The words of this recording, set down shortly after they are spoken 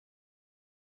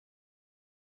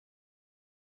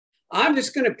I'm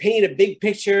just going to paint a big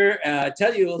picture,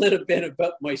 tell you a little bit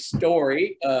about my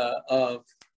story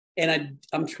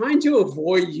I'm trying to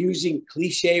avoid using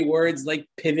cliche words like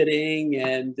pivoting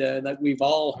and that we've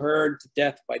all heard to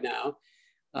death by now.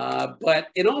 But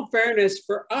in all fairness,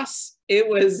 for us, it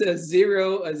was a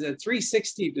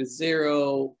 360 to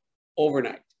zero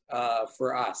overnight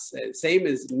for us, same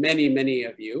as many, many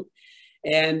of you.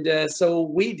 And so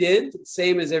we did,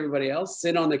 same as everybody else,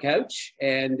 sit on the couch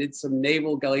and did some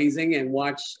navel gazing and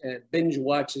binge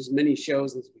watch as many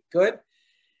shows as we could.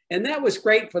 And that was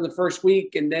great for the first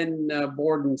week. And then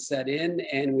boredom set in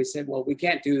and we said, well, we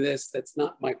can't do this. That's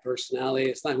not my personality.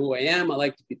 It's not who I am. I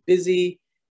like to be busy.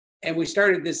 And we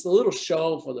started this little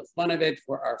show for the fun of it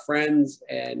for our friends.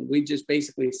 And we just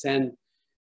basically send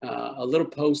a little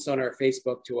post on our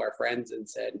Facebook to our friends and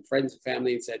friends and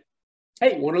family and said,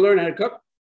 hey, want to learn how to cook?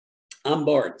 I'm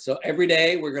bored. So every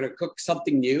day we're going to cook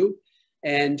something new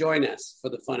and join us for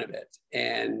the fun of it.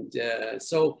 And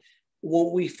so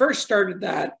when we first started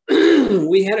that,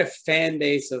 we had a fan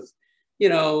base of,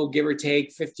 give or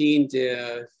take 15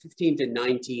 to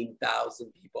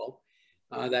 19,000 people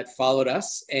that followed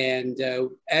us. And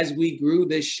as we grew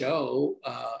this show,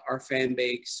 our fan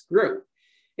base grew.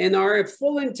 And our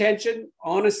full intention,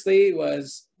 honestly,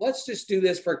 was let's just do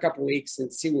this for a couple of weeks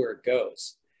and see where it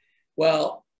goes.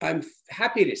 Well, I'm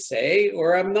happy to say,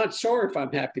 or I'm not sure if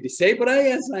I'm happy to say, but I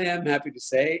am happy to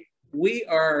say, we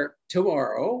are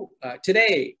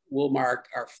today will mark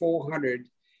our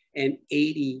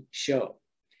 480 show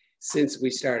since we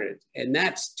started. And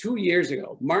that's 2 years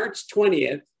ago. March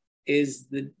 20th is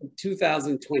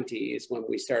 2020 is when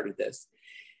we started this.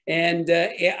 And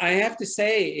I have to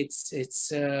say,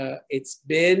 it's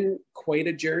been quite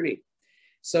a journey.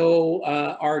 So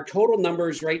our total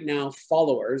numbers right now,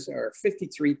 followers, are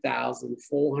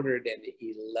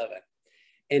 53,411.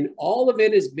 And all of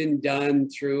it has been done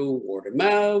through word of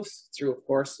mouth, through, of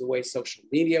course, the way social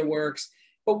media works.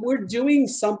 But we're doing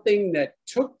something that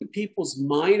took the people's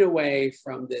mind away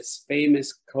from this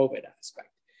famous COVID aspect.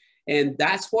 And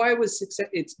that's why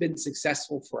it's been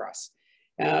successful for us.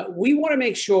 We want to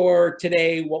make sure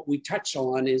today what we touch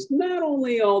on is not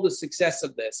only all the success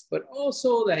of this, but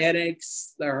also the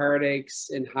headaches, the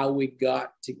heartaches, and how we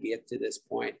got to get to this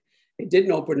point. It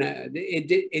didn't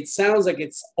it sounds like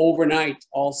it's overnight.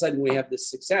 All of a sudden we have this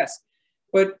success,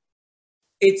 but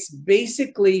it's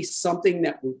basically something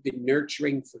that we've been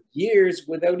nurturing for years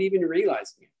without even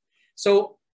realizing it.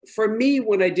 So for me,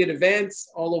 when I did events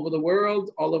all over the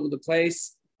world, all over the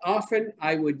place, often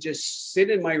I would just sit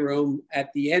in my room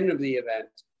at the end of the event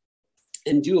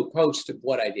and do a post of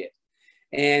what I did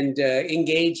and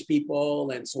engage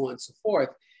people and so on and so forth.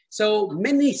 So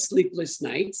many sleepless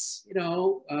nights,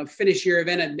 finish your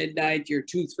event at midnight, you're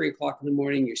 2, 3 o'clock in the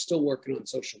morning, you're still working on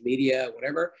social media,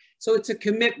 whatever. So it's a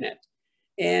commitment.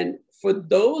 And for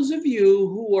those of you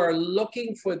who are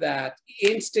looking for that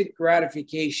instant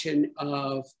gratification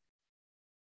of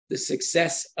the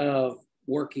success of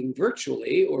working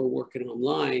virtually or working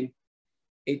online,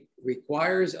 it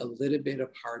requires a little bit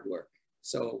of hard work.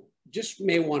 So just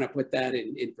may want to put that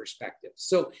in perspective.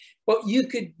 So, but you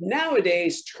could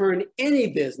nowadays turn any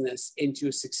business into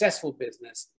a successful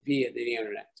business via the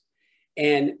internet.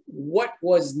 And what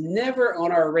was never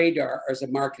on our radar as a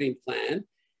marketing plan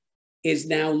is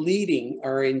now leading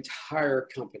our entire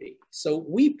company. So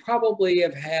we probably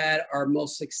have had our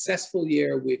most successful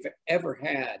year we've ever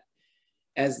had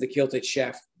as the Kilted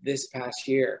Chef this past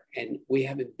year, and we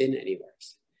haven't been anywhere.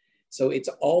 So it's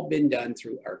all been done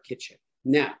through our kitchen.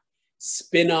 Now,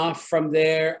 spin off from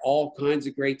there, all kinds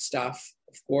of great stuff,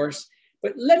 of course.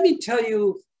 But let me tell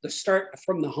you the start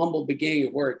from the humble beginning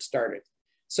of where it started.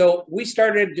 So we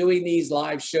started doing these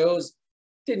live shows,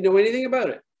 didn't know anything about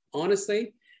it,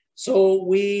 honestly. So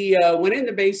we went in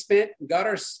the basement,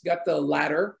 got the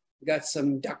ladder, got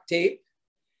some duct tape,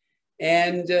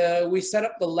 and we set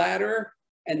up the ladder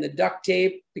and the duct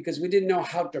tape because we didn't know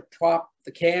how to prop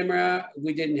the camera.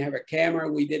 We didn't have a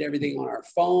camera. We did everything on our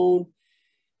phone.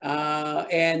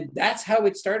 And that's how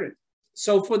it started.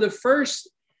 So for the first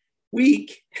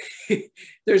week,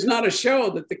 there's not a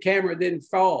show that the camera didn't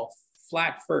fall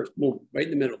flat first, boom, right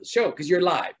in the middle of the show, because you're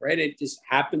live, right? It just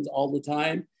happens all the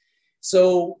time.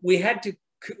 So we had to,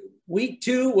 week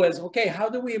 2 was, okay, how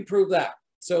do we improve that?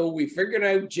 So we figured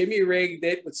out, Jimmy rigged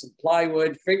it with some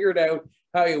plywood, figured out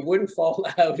how it wouldn't fall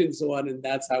out and so on. And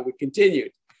that's how we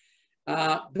continued.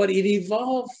 But it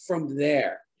evolved from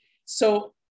there.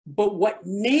 So, but what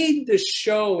made the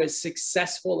show as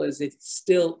successful as it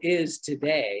still is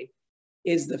today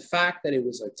is the fact that it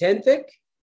was authentic,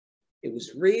 it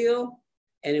was real,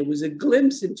 and it was a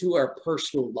glimpse into our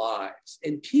personal lives.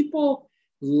 And people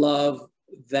love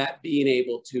that being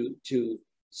able to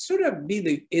sort of be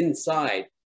the inside.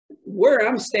 Where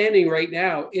I'm standing right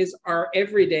now is our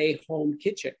everyday home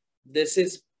kitchen. This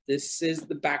is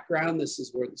the background. This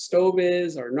is where the stove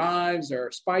is, our knives,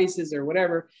 our spices, or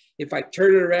whatever. If I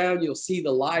turn it around, you'll see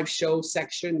the live show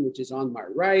section, which is on my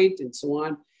right, and so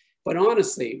on. But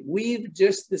honestly, we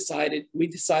decided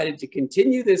to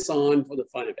continue this on for the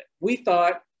fun of it. We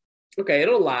thought, okay,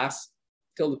 it'll last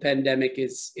till the pandemic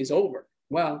is over.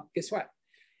 Well, guess what?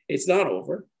 It's not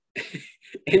over,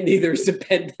 and neither is the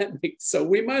pandemic. So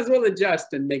we might as well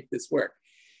adjust and make this work.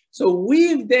 So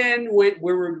we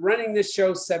were running this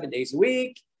show 7 days a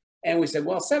week, and we said,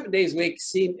 well, 7 days a week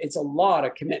it's a lot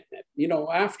of commitment. You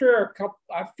know, after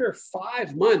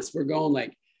 5 months, we're going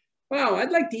like, wow,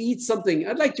 I'd like to eat something.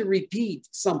 I'd like to repeat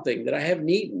something that I haven't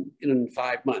eaten in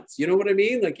 5 months. You know what I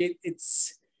mean? Like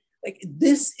it's like,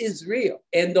 this is real.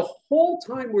 And the whole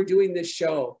time we're doing this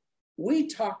show, we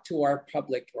talk to our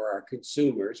public or our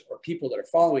consumers or people that are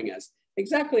following us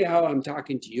exactly how I'm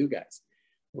talking to you guys,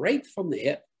 right from the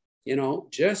hip, you know,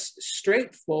 just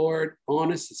straightforward,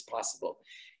 honest as possible.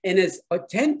 And as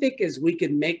authentic as we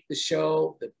can make the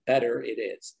show, the better it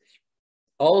is.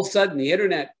 All of a sudden, the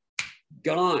internet,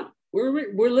 gone.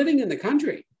 We're living in the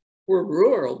country. We're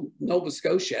rural Nova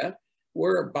Scotia.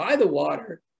 We're by the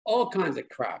water. All kinds of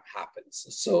crap happens.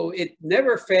 So it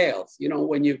never fails. You know,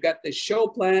 when you've got this show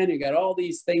plan, you got all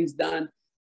these things done,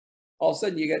 all of a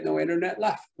sudden you got no internet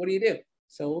left. What do?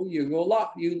 So you go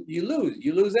you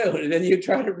lose out, and then you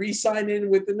try to re-sign in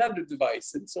with another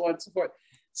device and so on and so forth.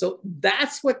 So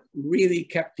that's what really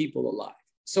kept people alive.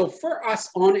 So for us,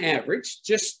 on average,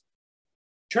 just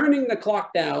turning the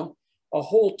clock down a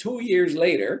whole 2 years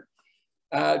later,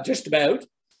 just about,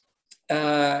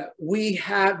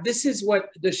 this is what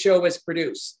the show has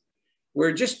produced.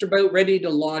 We're just about ready to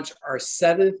launch our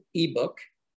 7th ebook.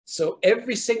 So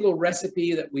every single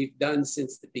recipe that we've done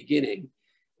since the beginning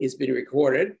has been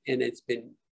recorded and it's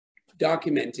been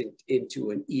documented into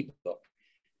an ebook.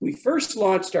 We first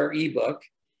launched our ebook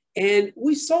and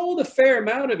we sold a fair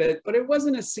amount of it, but it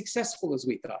wasn't as successful as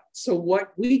we thought. So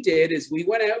what we did is we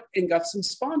went out and got some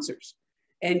sponsors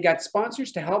and got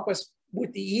sponsors to help us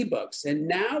with the ebooks. And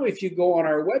now if you go on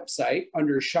our website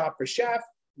under Shop a Chef,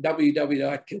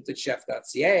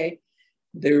 www.kiltedchef.ca,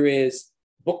 there is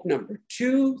book number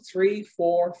 2, 3,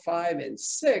 4, 5, and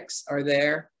 6 are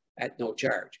there at no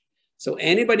charge. So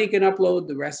anybody can upload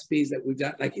the recipes that we've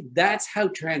done. Like, that's how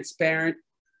transparent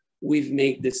we've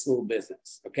made this little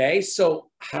business. Okay. So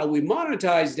how we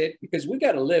monetized it, because we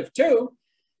got to live too,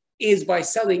 is by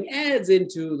selling ads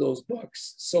into those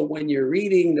books. So when you're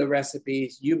reading the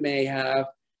recipes, you may have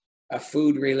a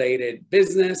food related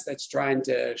business that's trying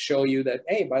to show you that,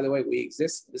 hey, by the way, we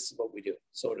exist. This is what we do,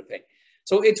 sort of thing.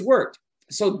 So it's worked.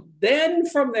 So then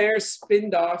from there,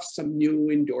 spinned off some new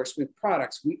endorsement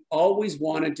products. We always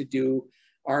wanted to do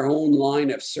our own line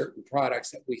of certain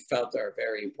products that we felt are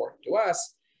very important to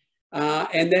us.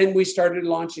 And then we started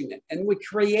launching it. And we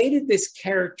created this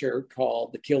character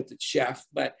called the Kilted Chef,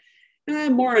 but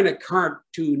more in a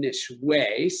cartoonish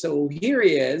way. So here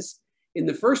he is in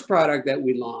the first product that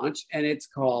we launched, and it's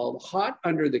called Hot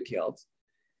Under the Kilt.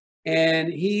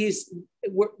 And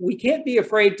we can't be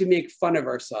afraid to make fun of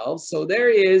ourselves. So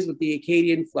there he is with the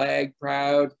Acadian flag,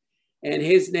 proud. And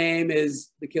his name is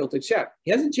the Kilted Chef.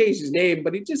 He hasn't changed his name,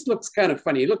 but he just looks kind of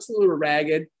funny. He looks a little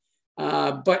ragged.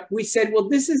 But we said, well,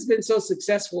 this has been so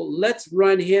successful. Let's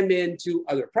run him into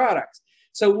other products.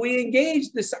 So we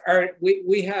engaged this art.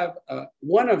 We have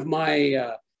one of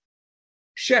my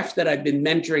chefs that I've been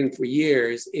mentoring for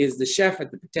years is the chef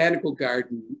at the Botanical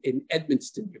Garden in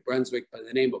Edmundston, New Brunswick, by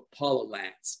the name of Paula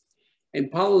Lance.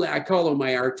 And Paula, I call her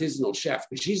my artisanal chef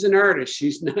because she's an artist.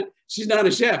 She's not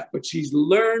a chef, but she's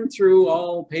learned through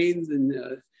all pains and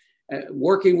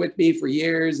working with me for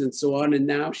years and so on. And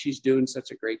now she's doing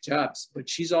such a great job. But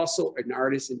she's also an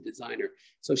artist and designer.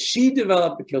 So she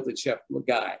developed the Kilted Chef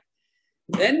guy.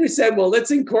 Then we said, well,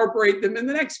 let's incorporate them in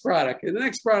the next product. And the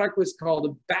next product was called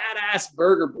the Badass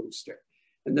Burger Booster.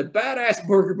 And the Badass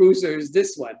Burger Booster is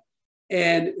this one.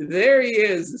 And there he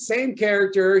is, the same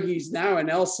character. He's now an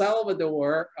El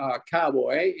Salvador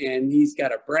cowboy, and he's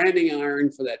got a branding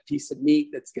iron for that piece of meat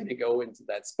that's going to go into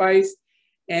that spice.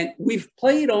 And we've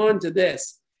played on to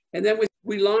this. And then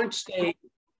we launched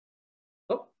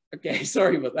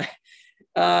sorry about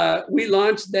that. We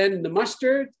launched then the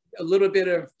mustard, a little bit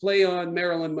of play on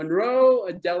Marilyn Monroe,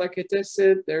 a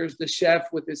delicatessen. There's the chef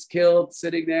with his kilt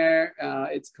sitting there.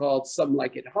 It's called Some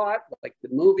Like It Hot, like the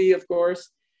movie, of course.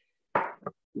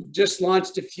 Just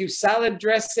launched a few salad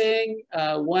dressing.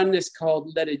 One is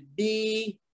called Let It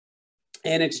Be.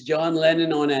 And it's John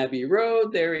Lennon on Abbey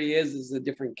Road. There he is as a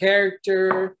different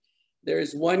character.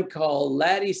 There's one called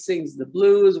Laddie Sings the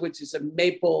Blues, which is a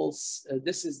maple.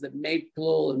 This is the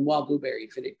maple and wild blueberry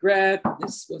vinaigrette.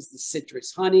 This was the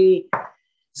citrus honey.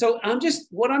 So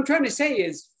what I'm trying to say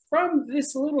is from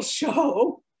this little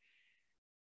show,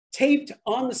 taped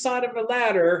on the side of a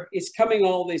ladder is coming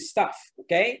all this stuff,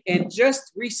 okay? And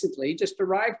just recently, just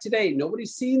arrived today,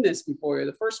 nobody's seen this before. You're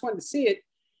the first one to see it.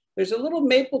 There's a little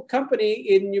maple company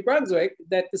in New Brunswick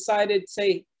that decided,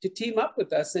 say, to team up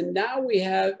with us. And now we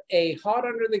have a hot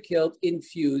under the kilt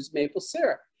infused maple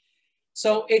syrup.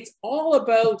 So it's all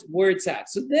about where it's at.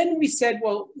 So then we said,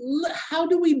 well, how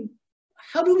do we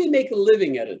make a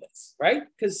living out of this, right?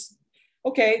 Because,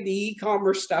 okay, the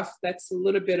e-commerce stuff, that's a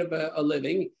little bit of a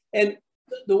living. And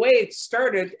the way it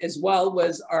started as well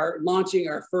was launching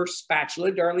our first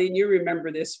spatula. Darlene, you remember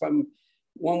this from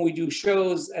when we do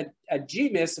shows at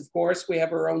GMIST, of course, we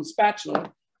have our own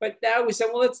spatula. But now we said,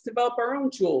 well, let's develop our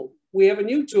own tool. We have a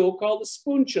new tool called a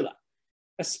spoonchula.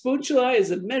 A spoonchula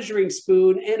is a measuring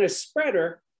spoon and a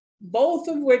spreader, both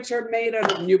of which are made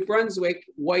out of New Brunswick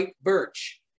white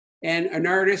birch. And an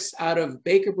artist out of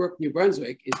Bakerbrook, New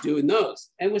Brunswick is doing those.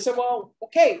 And we said, well,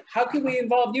 okay, how can we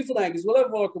involve Newfoundland? Because we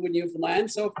love working with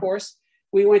Newfoundland. So, of course,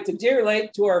 we went to Deer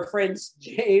Lake to our friends,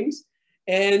 James.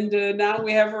 And now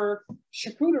we have our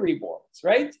charcuterie boards,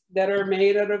 right? That are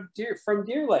made out of from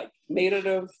Deer Lake, made out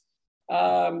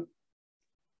of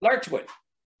larchwood.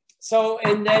 So,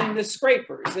 and then the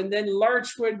scrapers, and then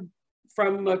larchwood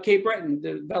from Cape Breton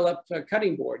developed a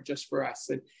cutting board just for us.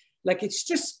 And like, it's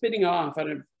just spinning off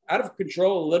out of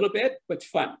control a little bit, but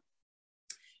fun.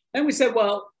 And we said,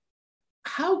 well,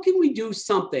 how can we do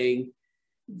something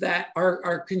that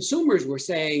our consumers were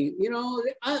saying, you know,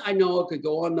 I know I could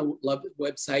go on the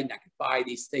website and I could buy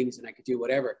these things and I could do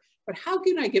whatever, but how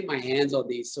can I get my hands on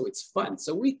these so it's fun?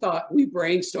 So we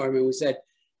brainstormed and we said,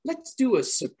 let's do a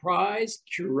surprise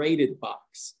curated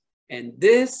box. And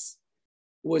this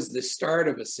was the start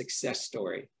of a success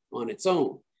story on its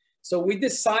own. So we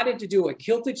decided to do a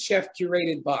Kilted Chef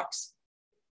curated box.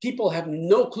 People have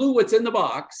no clue what's in the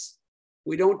box.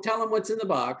 We don't tell them what's in the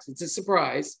box. It's a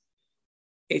surprise.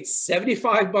 It's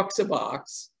 $75 a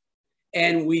box,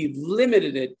 and we've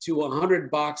limited it to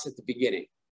 100 box at the beginning.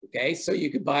 Okay, so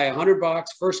you could buy 100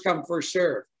 box, first come, first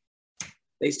serve.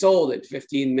 They sold it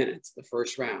 15 minutes, the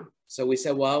first round. So we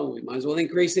said, well, we might as well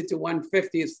increase it to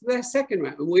 150. It's the second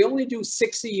round. And we only do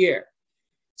 6 a year.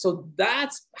 So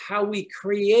that's how we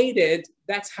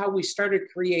started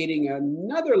creating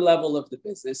another level of the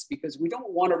business, because we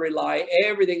don't want to rely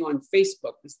everything on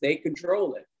Facebook because they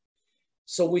control it.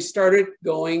 So we started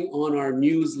going on our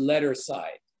newsletter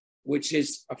side, which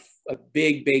is a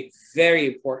big, very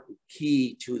important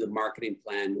key to the marketing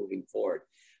plan moving forward.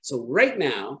 So right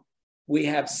now, we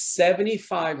have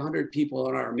 7,500 people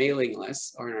on our mailing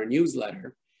list or in our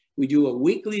newsletter. We do a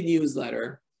weekly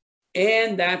newsletter,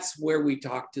 and that's where we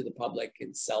talk to the public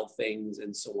and sell things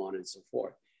and so on and so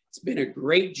forth. It's been a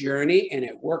great journey, and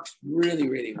it works really,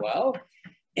 really well.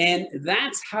 And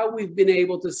that's how we've been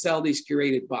able to sell these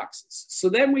curated boxes. So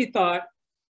then we thought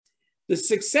the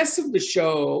success of the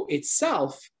show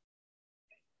itself,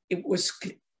 it was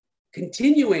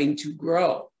continuing to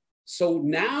grow. So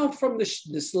now from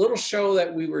this little show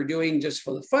that we were doing just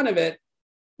for the fun of it,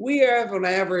 we have on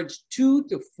average 2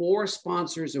 to 4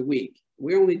 sponsors a week.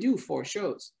 We only do 4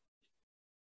 shows.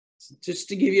 So just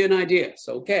to give you an idea.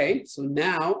 So, okay, so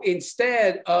now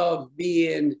instead of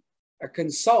being a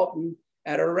consultant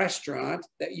at a restaurant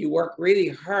that you work really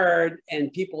hard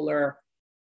and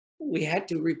we had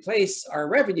to replace our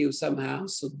revenue somehow.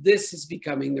 So this is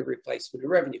becoming the replacement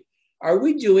of revenue. Are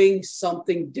we doing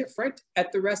something different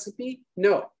at the recipe?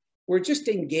 No, we're just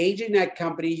engaging that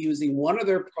company using one of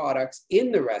their products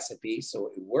in the recipe so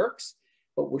it works,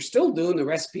 but we're still doing the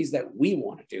recipes that we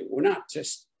want to do. We're not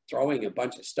just throwing a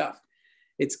bunch of stuff.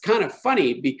 It's kind of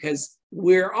funny because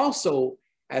we're also,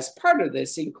 as part of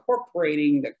this,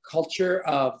 incorporating the culture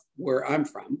of where I'm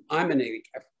from. I'm a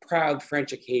proud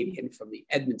French Acadian from the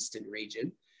Edmundston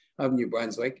region of New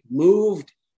Brunswick.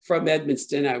 Moved from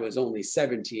Edmundston, I was only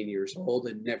 17 years old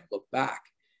and never looked back.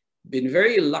 Been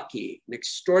very lucky, an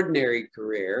extraordinary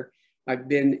career. I've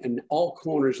been in all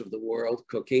corners of the world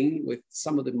cooking with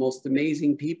some of the most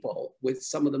amazing people, with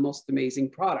some of the most amazing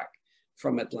product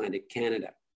from Atlantic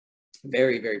Canada.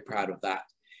 Very, very proud of that.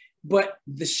 But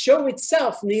the show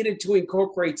itself needed to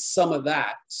incorporate some of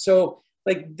that. So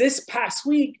like this past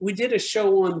week, we did a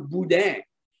show on boudin.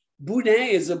 Boudin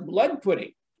is a blood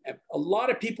pudding. A lot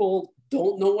of people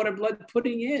don't know what a blood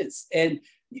pudding is. And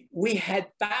we had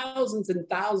thousands and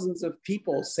thousands of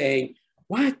people saying,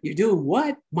 What? You're doing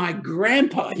what? My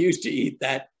grandpa used to eat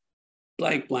that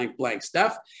blank, blank, blank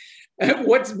stuff.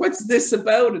 What's this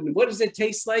about? And what does it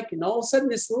taste like? And all of a sudden,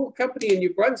 this little company in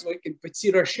New Brunswick in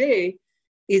Petit Rocher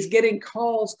is getting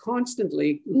calls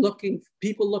constantly,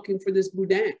 people looking for this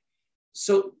boudin.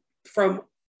 So from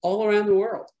all around the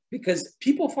world, because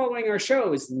people following our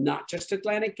show is not just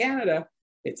Atlantic Canada,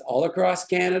 it's all across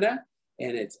Canada,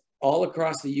 and it's all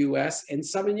across the US and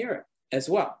some in Europe as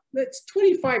well. That's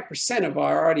 25% of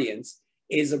our audience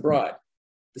is abroad.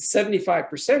 The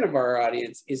 75% of our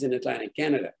audience is in Atlantic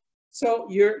Canada. So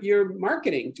you're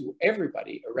marketing to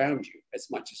everybody around you as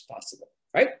much as possible,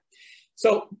 right?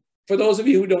 So for those of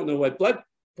you who don't know what blood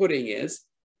pudding is,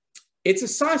 it's a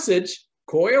sausage,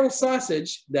 coil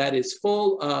sausage, that is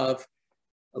full of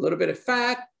a little bit of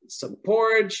fat, some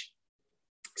porridge,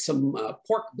 some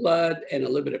pork blood, and a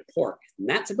little bit of pork. And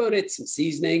that's about it, some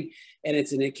seasoning. And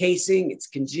it's in a casing, it's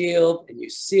congealed, and you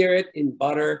sear it in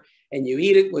butter, and you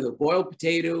eat it with a boiled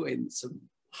potato and some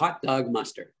hot dog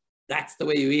mustard. That's the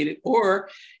way you eat it. Or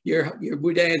your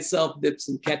boudin itself dips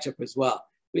in ketchup as well.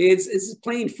 I mean, it's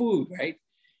plain food, right?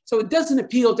 So it doesn't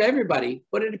appeal to everybody,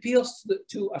 but it appeals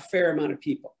to a fair amount of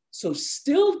people. So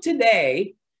still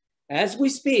today, as we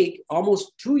speak,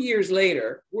 almost 2 years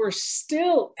later, we're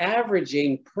still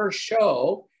averaging per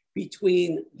show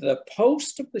between the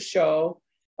post of the show,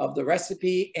 of the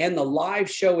recipe, and the live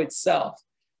show itself,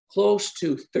 close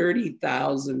to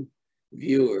 30,000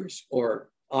 viewers or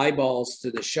eyeballs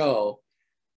to the show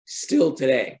still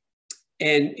today.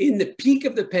 And in the peak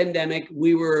of the pandemic,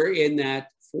 we were in that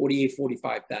 48,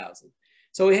 45,000.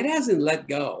 So it hasn't let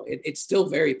go. It's still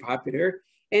very popular.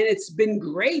 And it's been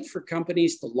great for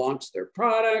companies to launch their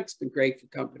products, been great for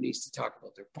companies to talk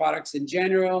about their products in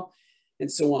general,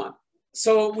 and so on.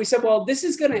 So we said, well, this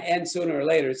is going to end sooner or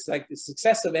later. It's like the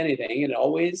success of anything. It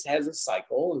always has a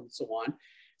cycle and so on.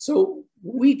 So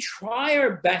we try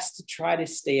our best to try to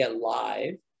stay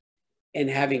alive and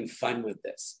having fun with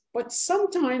this. But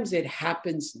sometimes it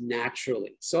happens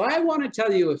naturally. So I want to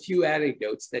tell you a few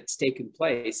anecdotes that's taken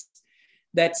place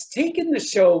that's taken the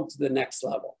show to the next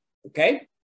level, okay?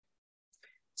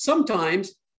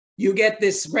 Sometimes you get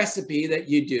this recipe that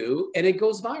you do and it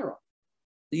goes viral.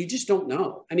 You just don't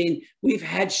know. I mean, we've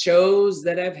had shows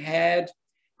that have had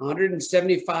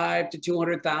 175 to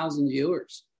 200,000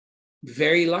 viewers.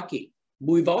 Very lucky.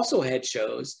 We've also had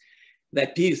shows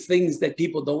that things that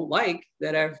people don't like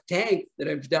that have tanked, that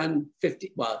have done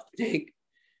 50, well, tank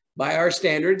by our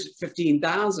standards,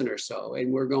 15,000 or so.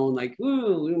 And we're going like,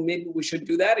 ooh, maybe we should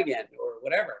do that again or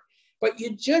whatever. But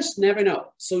you just never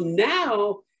know. So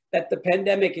now that the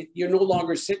pandemic, you're no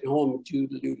longer sitting home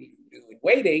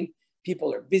waiting.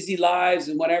 People are busy lives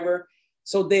and whatever.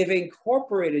 So they've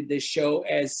incorporated this show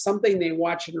as something they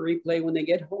watch in a replay when they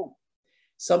get home,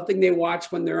 something they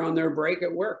watch when they're on their break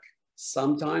at work.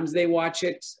 Sometimes they watch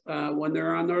it when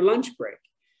they're on their lunch break.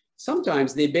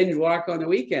 Sometimes they binge watch on the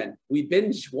weekend. We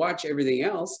binge watch everything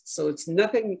else. So it's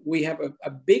nothing. We have a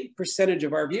big percentage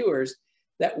of our viewers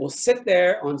that will sit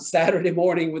there on Saturday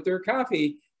morning with their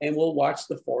coffee and will watch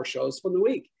the 4 shows from the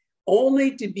week,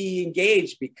 only to be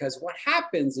engaged, because what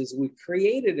happens is we've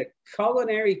created a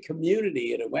culinary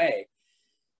community in a way.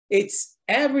 It's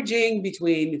averaging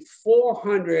between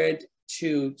 400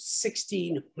 to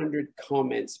 1,600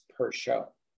 comments per show,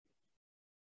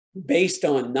 based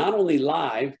on not only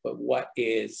live, but what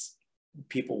is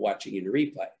people watching in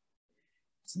replay.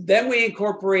 So then we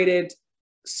incorporated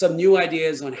some new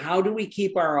ideas on how do we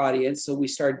keep our audience. So we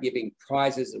started giving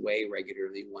prizes away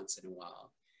regularly once in a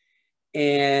while.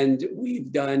 And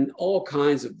we've done all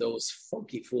kinds of those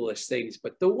funky, foolish things.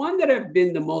 But the one that have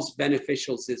been the most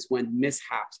beneficial is when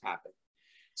mishaps happen.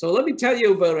 So let me tell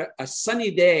you about a sunny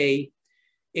day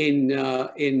in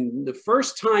the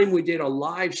first time we did a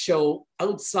live show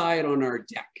outside on our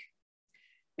deck.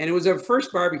 And it was our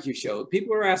first barbecue show.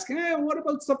 People were asking, hey, what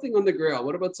about something on the grill?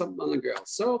 What about something on the grill?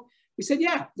 So we said,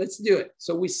 yeah, let's do it.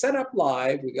 So we set up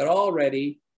live. We got all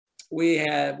ready. We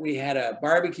had a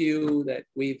barbecue that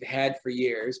we've had for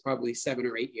years, probably 7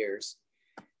 or 8 years.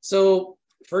 So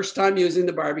first time using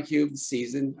the barbecue of the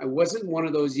season. I wasn't one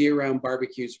of those year-round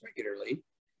barbecues regularly.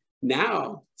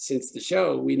 Now, since the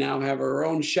show, we now have our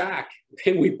own shack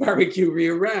and we barbecue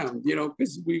year-round, you know,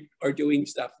 because we are doing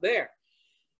stuff there.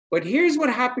 But here's what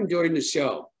happened during the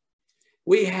show.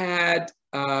 We had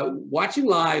watching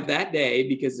live that day,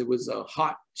 because it was a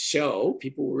hot show.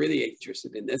 People were really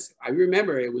interested in this. I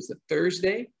remember it was a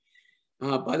Thursday.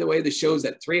 By the way, the show's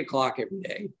at 3 o'clock every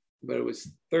day, but it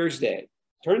was Thursday.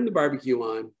 Turned the barbecue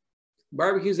on.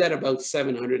 Barbecue's at about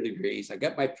 700 degrees. I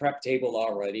got my prep table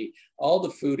already. All the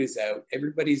food is out.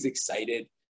 Everybody's excited.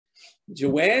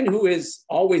 Joanne, who is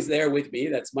always there with me,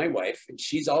 that's my wife, and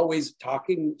she's always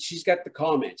talking. She's got the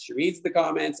comments. She reads the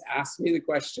comments, asks me the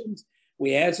questions.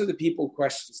 We answer the people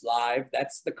questions live.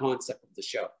 That's the concept of the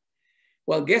show.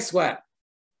 Well, guess what?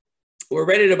 We're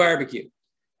ready to barbecue.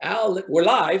 Al, we're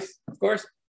live, of course,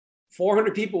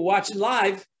 400 people watching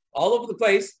live all over the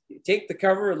place. You take the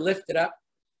cover and lift it up.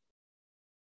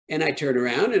 And I turn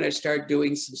around and I start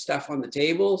doing some stuff on the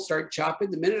table, start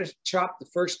chopping. The minute I chopped the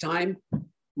first time,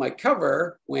 my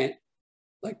cover went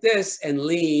like this and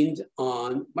leaned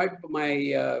on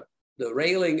the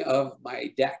railing of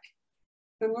my deck.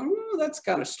 I'm going, oh, that's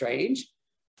kind of strange.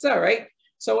 It's all right.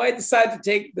 So I decided to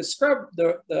take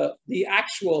the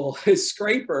actual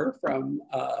scraper from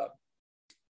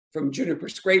Juniper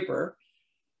Scraper,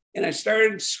 and I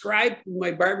started scraping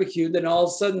my barbecue. Then all of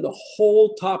a sudden, the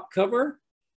whole top cover,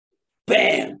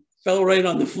 bam, fell right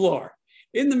on the floor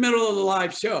in the middle of the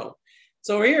live show.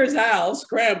 So here's Al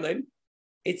scrambling.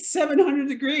 It's 700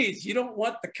 degrees. You don't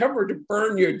want the cover to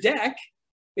burn your deck.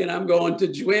 And I'm going to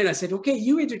Joanne. I said, okay,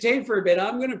 you entertain for a bit.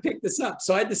 I'm going to pick this up.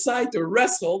 So I decide to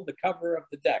wrestle the cover of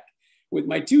the deck with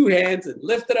my two hands and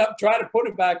lift it up, try to put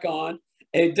it back on.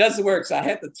 And it doesn't work. So I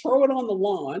had to throw it on the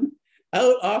lawn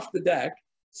out off the deck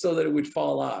so that it would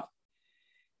fall off.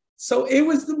 So it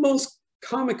was the most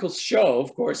comical show,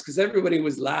 of course, because everybody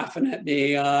was laughing at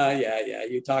me. Yeah,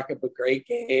 you talk about a great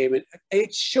game. And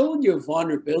it showed your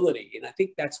vulnerability. And I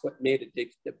think that's what made a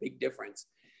big difference.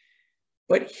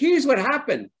 But here's what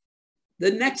happened.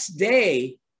 The next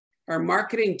day, our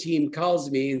marketing team calls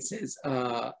me and says,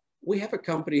 we have a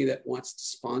company that wants to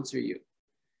sponsor you.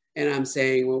 And I'm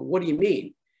saying, well, what do you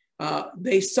mean?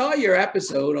 They saw your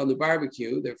episode on the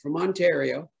barbecue. They're from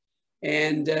Ontario.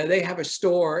 And they have a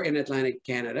store in Atlantic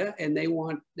Canada, and they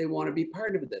want to be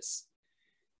part of this.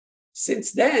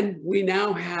 Since then, we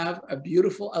now have a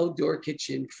beautiful outdoor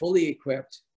kitchen, fully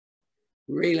equipped,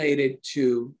 related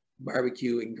to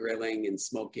barbecue and grilling and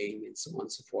smoking and so on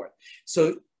and so forth.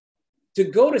 So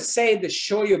to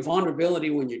show your vulnerability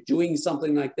when you're doing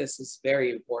something like this is very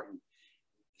important.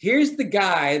 Here's the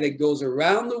guy that goes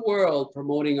around the world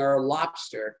promoting our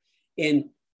lobster in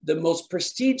the most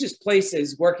prestigious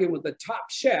places, working with the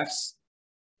top chefs.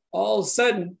 All of a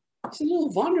sudden, he's a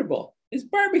little vulnerable. His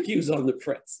barbecue's on the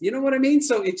fritz. You know what I mean?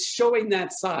 So it's showing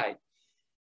that side.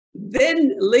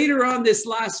 Then later on this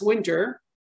last winter,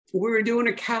 we were doing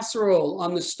a casserole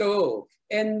on the stove.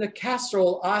 And the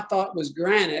casserole I thought was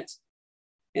granite.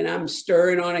 And I'm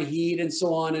stirring on a heat and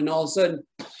so on. And all of a sudden,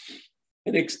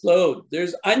 it explodes.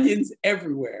 There's onions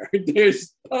everywhere.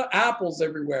 There's apples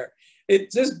everywhere. It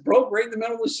just broke right in the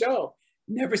middle of the show.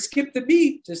 Never skipped a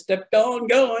beat, just kept on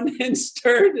going and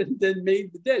stirred and then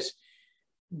made the dish.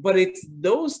 But it's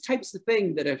those types of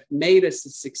things that have made us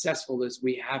as successful as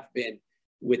we have been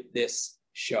with this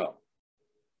show.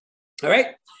 All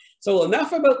right, so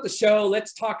enough about the show.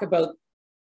 Let's talk about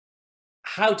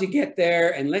how to get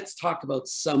there, and let's talk about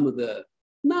some of the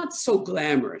not so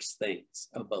glamorous things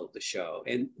about the show.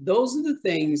 And those are the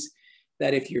things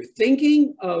that if you're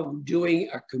thinking of doing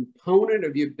a component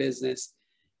of your business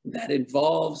that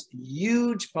involves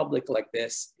huge public like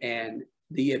this and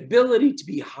the ability to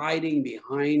be hiding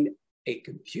behind a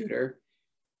computer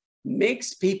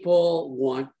makes people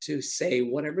want to say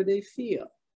whatever they feel.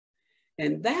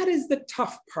 And that is the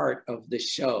tough part of the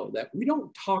show that we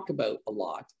don't talk about a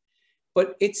lot,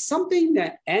 but it's something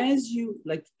that as you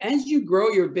grow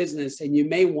your business and you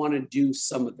may want to do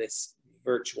some of this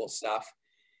virtual stuff,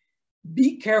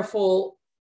 be careful,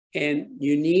 and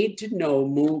you need to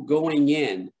know going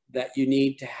in that you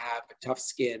need to have a tough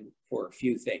skin for a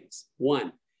few things.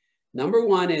 Number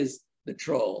one is the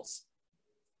trolls.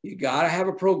 You got to have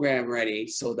a program ready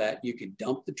so that you can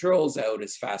dump the trolls out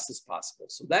as fast as possible.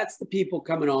 So that's the people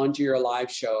coming on to your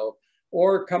live show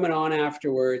or coming on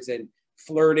afterwards and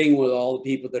flirting with all the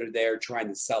people that are there trying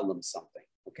to sell them something,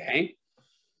 okay?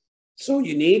 So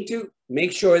you need to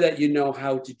make sure that you know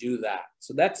how to do that.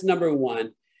 So that's number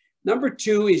one. Number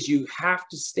two is you have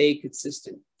to stay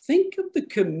consistent. Think of the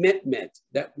commitment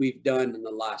that we've done in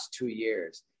the last 2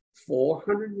 years.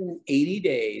 480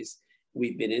 days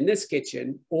we've been in this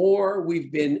kitchen, or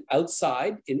we've been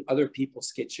outside in other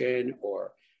people's kitchen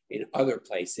or in other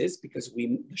places, because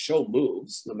the show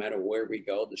moves. No matter where we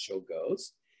go, the show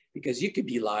goes, because you could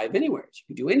be live anywhere. You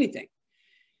could do anything.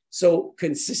 So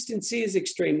consistency is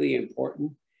extremely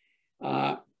important.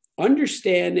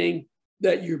 Understanding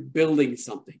that you're building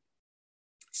something.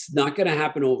 It's not going to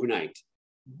happen overnight.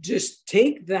 Just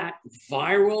take that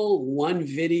viral one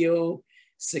video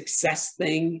success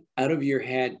thing out of your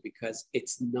head, because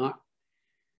it's not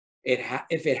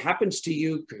If it happens to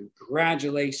you,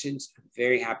 congratulations. I'm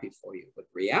very happy for you. But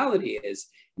reality is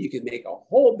you can make a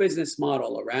whole business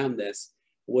model around this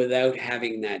without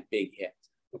having that big hit,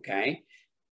 okay?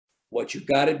 What you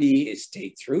got to be is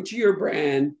stay true to your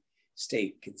brand,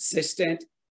 stay consistent,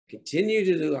 continue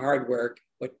to do the hard work,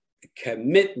 but the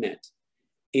commitment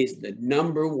is the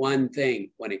number one thing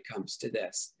when it comes to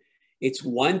this. It's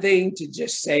one thing to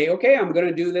just say, okay, I'm going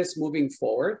to do this moving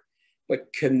forward,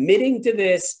 but committing to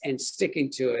this and sticking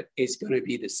to it is going to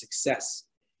be the success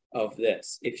of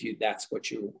this. If that's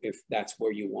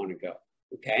where you want to go.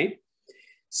 Okay.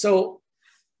 So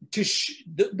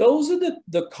those are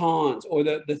the cons or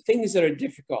the things that are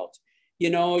difficult. You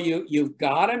know, you've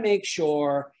got to make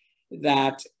sure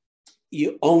that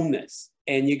you own this,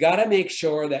 and you got to make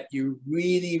sure that you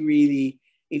really,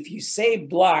 if you say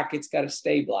black, it's got to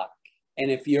stay black. And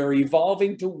if you're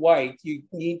evolving to white, you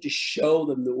need to show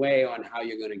them the way on how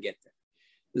you're going to get there.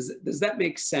 Does that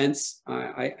make sense?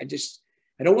 I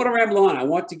don't want to ramble on. I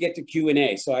want to get to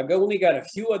Q&A. So I've only got a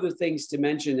few other things to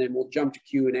mention, and we'll jump to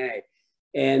Q&A.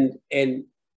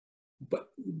 But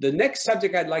the next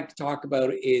subject I'd like to talk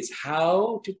about is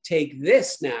how to take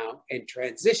this now and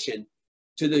transition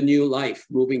to the new life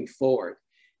moving forward.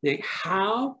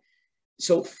 Now,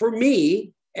 so for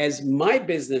me, as my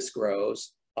business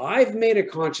grows, I've made a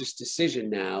conscious decision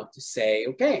now to say,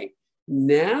 okay,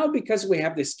 now because we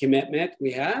have this commitment,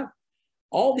 we have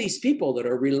all these people that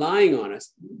are relying on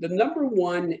us. The number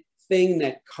one thing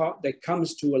that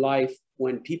comes to life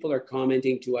when people are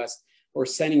commenting to us or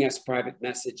sending us private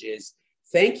messages,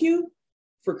 thank you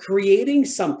for creating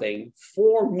something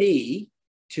for me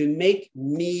to make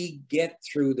me get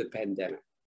through the pandemic.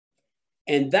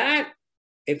 And that,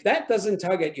 if that doesn't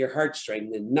tug at your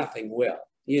heartstring, then nothing will.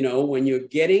 You know, when you're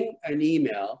getting an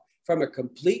email from a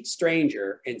complete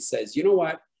stranger and says, you know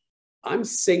what, I'm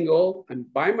single, I'm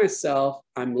by myself,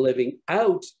 I'm living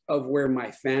out of where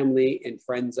my family and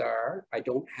friends are,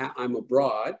 I'm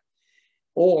abroad,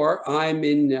 or I'm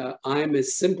in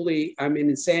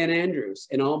San Andrews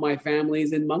and all my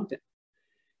family's in Moncton.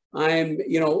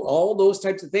 All those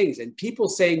types of things. And people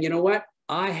saying, you know what,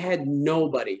 I had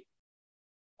nobody.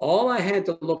 All I had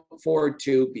to look forward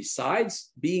to,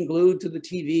 besides being glued to the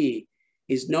TV,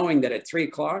 is knowing that at 3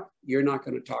 o'clock, you're not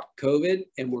going to talk COVID,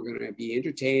 and we're going to be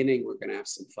entertaining. We're going to have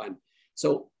some fun.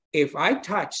 So if I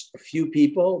touched a few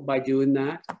people by doing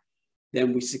that,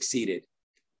 then we succeeded.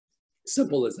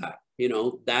 Simple as that. You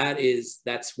know,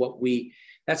 that's what we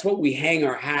hang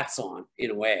our hats on in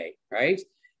a way, right?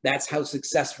 That's how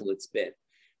successful it's been.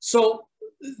 So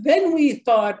then we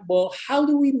thought, well, how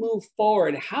do we move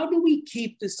forward? How do we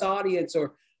keep this audience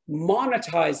or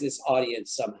monetize this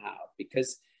audience somehow?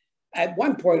 Because at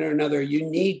one point or another, you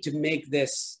need to make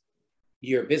this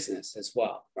your business as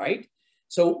well, right?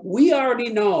 So we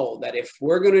already know that if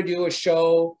we're going to do a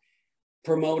show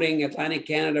promoting Atlantic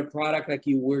Canada product like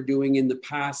you were doing in the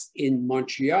past in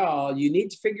Montreal, you need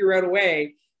to figure out a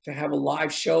way to have a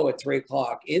live show at 3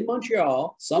 o'clock in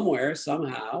Montreal, somewhere,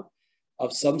 somehow,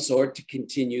 of some sort to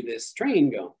continue this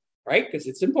train going, right? Because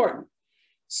it's important.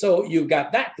 So you've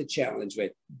got that to challenge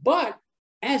with. But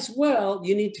as well,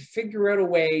 you need to figure out a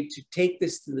way to take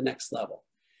this to the next level.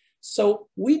 So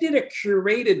we did a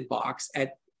curated box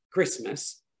at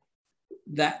Christmas.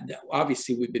 That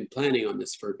obviously we've been planning on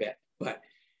this for a bit, but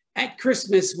at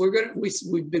Christmas,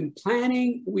 we've been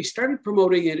planning, we started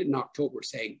promoting it in October,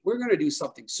 saying, we're going to do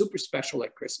something super special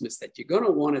at Christmas that you're going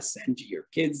to want to send to your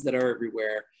kids that are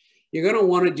everywhere. You're going to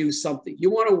want to do something.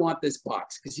 You want this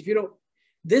box, because if you don't,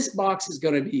 this box is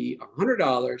going to be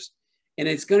 $100 and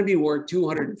it's going to be worth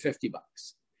 $250.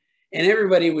 And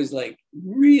everybody was like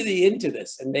really into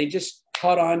this, and they just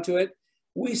caught on to it.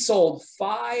 We sold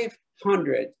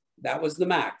 500. That was the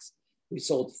max. We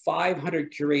sold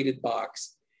 500 curated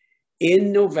box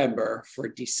in November for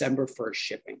December 1st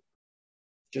shipping,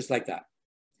 just like that.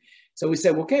 So we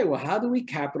said, okay, well, how do we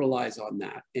capitalize on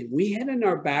that? And we had in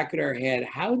our back of our head,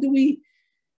 how do we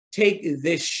take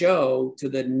this show to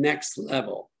the next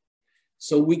level?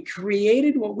 So we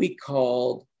created what we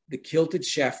called the Kilted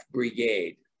Chef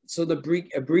Brigade. So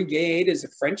a brigade is a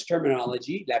French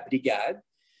terminology, la brigade,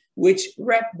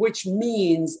 which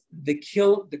means the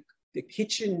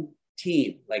kitchen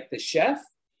team, like the chef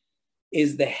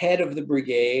is the head of the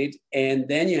brigade. And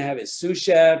then you have a sous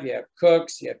chef, you have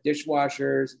cooks, you have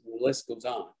dishwashers, and the list goes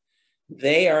on.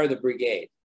 They are the brigade.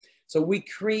 So we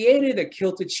created a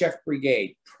Kilted Chef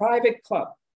Brigade, private club.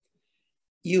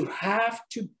 You have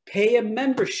to pay a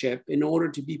membership in order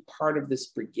to be part of this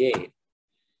brigade.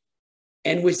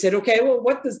 And we said, okay, well,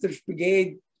 what does this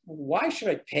brigade, why should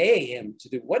I pay him to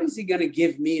do? What is he going to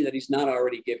give me that he's not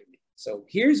already giving me? So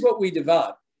here's what we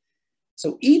developed.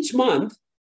 So each month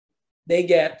they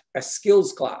get a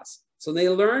skills class. So they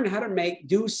learn how to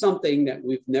do something that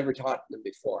we've never taught them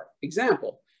before.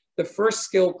 Example, the first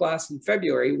skill class in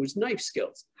February was knife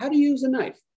skills, how to use a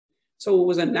knife. So it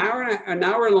was an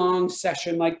hour long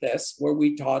session like this where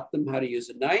we taught them how to use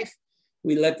a knife.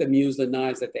 We let them use the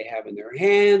knives that they have in their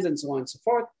hands and so on and so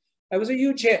forth. That was a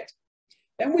huge hit.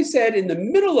 Then we said in the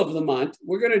middle of the month,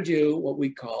 we're going to do what we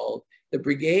call the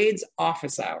brigade's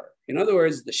office hour. In other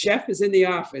words, the chef is in the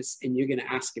office and you're going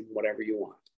to ask him whatever you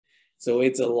want. So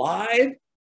it's a live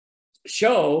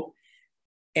show,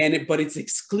 but it's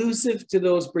exclusive to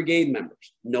those brigade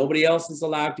members. Nobody else is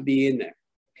allowed to be in there,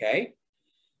 okay?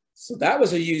 So that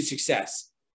was a huge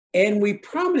success. And we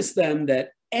promised them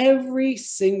that every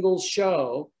single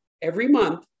show, every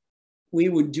month, we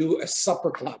would do a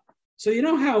supper club. So you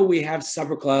know how we have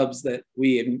supper clubs that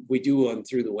we do on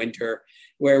through the winter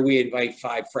where we invite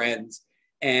 5 friends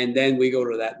and then we go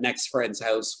to that next friend's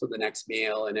house for the next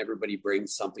meal and everybody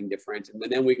brings something different. And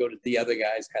then we go to the other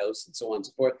guy's house and so on and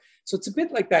so forth. So it's a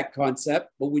bit like that concept,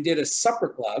 but we did a supper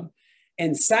club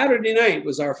and Saturday night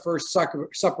was our first supper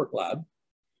club.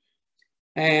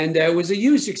 And it was a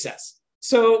huge success.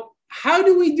 So how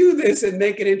do we do this and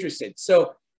make it interesting?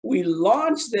 So we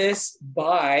launched this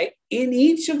by, in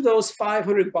each of those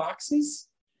 500 boxes,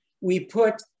 we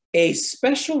put a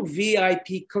special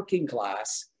VIP cooking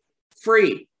class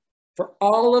free for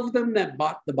all of them that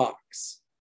bought the box.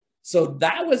 So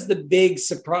that was the big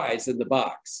surprise in the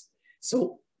box.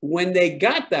 So when they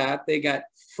got that, they got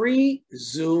free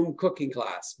Zoom cooking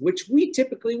class, which we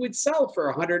typically would sell for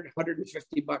 100,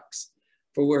 150 bucks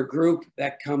for a group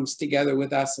that comes together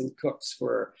with us and cooks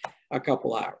for a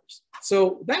couple hours.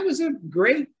 So that was a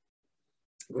great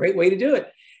way to do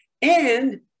it.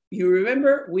 And you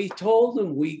remember we told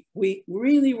them, we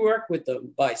really work with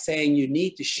them by saying you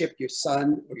need to ship your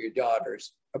son or your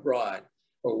daughters abroad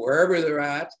or wherever they're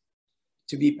at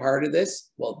to be part of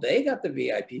this. Well, they got the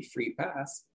VIP free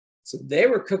pass. So they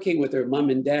were cooking with their mom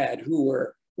and dad who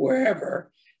were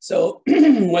wherever. So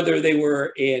whether they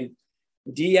were in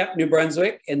Dieppe, New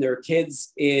Brunswick, and their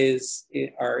kids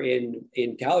are in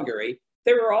Calgary,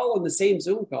 they were all on the same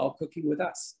Zoom call cooking with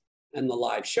us and the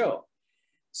live show.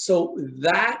 So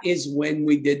that is when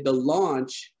we did the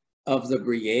launch of the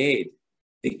brigade,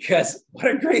 because what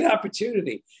a great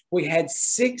opportunity. We had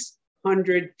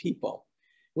 600 people.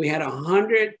 We had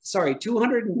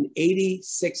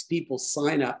 286 people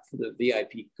sign up for the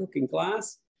VIP cooking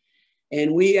class.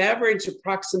 And we averaged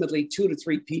approximately 2 to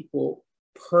 3 people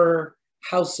per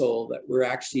household that were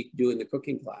actually doing the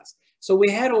cooking class. So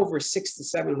we had over 600 to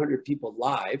 700 people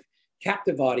live,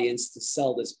 captive audience to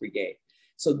sell this brigade.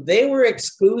 So they were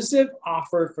exclusive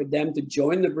offer for them to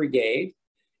join the brigade.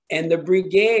 And the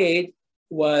brigade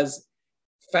was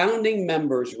founding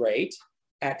members rate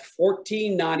at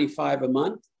 $14.95 a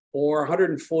month or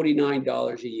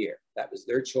 $149 a year. That was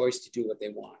their choice to do what they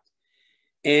want.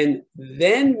 And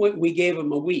then we gave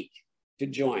them a week to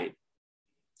join.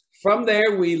 From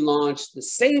there, we launched the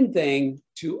same thing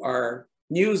to our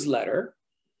newsletter,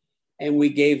 and we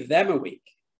gave them a week.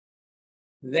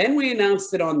 Then we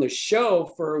announced it on the show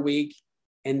for a week,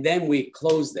 and then we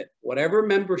closed it. Whatever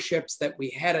memberships that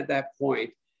we had at that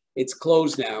point, it's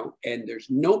closed now, and there's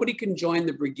nobody can join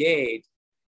the brigade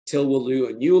till we'll do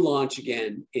a new launch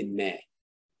again in May.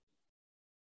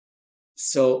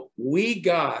 So we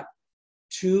got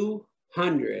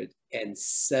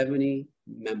 270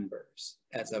 members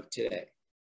as of today,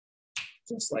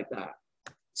 just like that.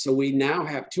 So we now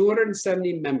have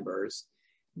 270 members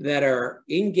that are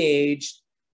engaged,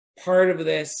 part of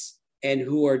this, and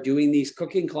who are doing these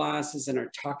cooking classes and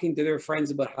are talking to their friends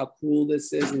about how cool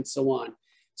this is and so on.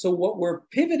 So what we're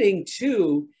pivoting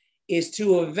to is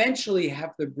to eventually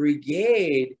have the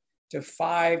brigade to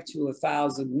 5 to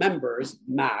 1,000 members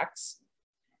max.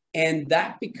 And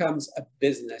that becomes a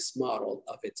business model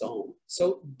of its own.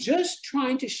 So just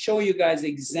trying to show you guys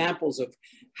examples of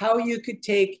how you could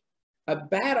take a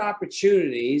bad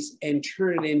opportunities and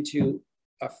turn it into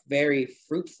a very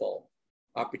fruitful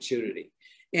opportunity.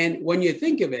 And when you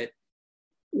think of it,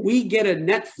 we get a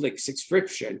Netflix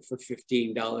subscription for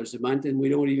 $15 a month and we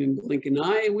don't even blink an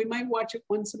eye, and we might watch it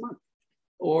once a month.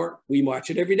 Or we watch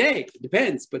it every day, it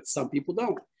depends, but some people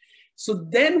don't. So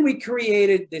then we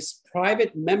created this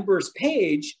private members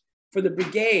page for the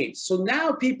brigade. So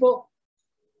now people,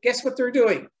 guess what they're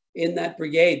doing in that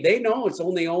brigade? They know it's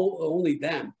only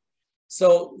them.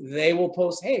 So they will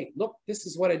post, hey, look, this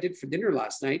is what I did for dinner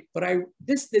last night, but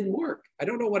this didn't work. I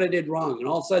don't know what I did wrong. And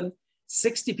all of a sudden,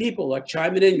 60 people are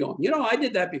chiming in going, you know, I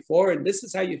did that before, and this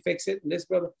is how you fix it, and this,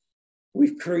 brother.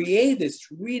 We've created this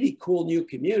really cool new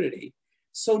community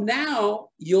So now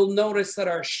you'll notice that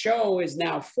our show is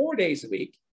now 4 days a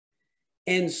week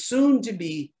and soon to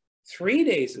be 3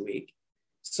 days a week,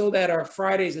 so that our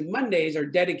Fridays and Mondays are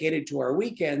dedicated to our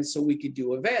weekends so we could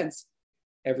do events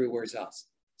everywhere else.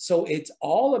 So it's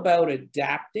all about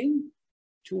adapting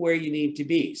to where you need to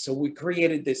be. So we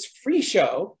created this free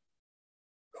show,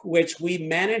 which we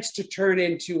managed to turn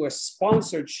into a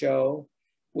sponsored show,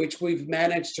 which we've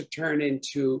managed to turn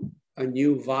into a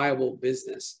new viable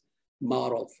business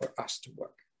model for us to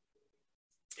work.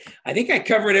 I think I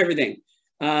covered everything.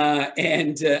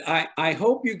 I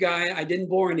hope you guys, I didn't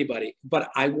bore anybody, but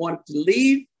I want to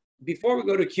leave, before we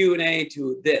go to Q&A,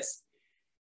 to this.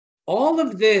 All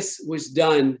of this was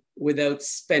done without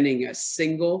spending a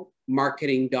single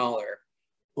marketing dollar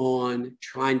on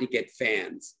trying to get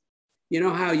fans. You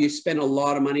know how you spend a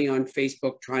lot of money on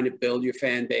Facebook trying to build your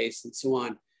fan base and so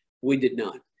on? We did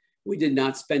not. We did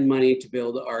not spend money to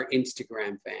build our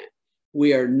Instagram fan.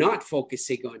 We are not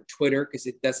focusing on Twitter because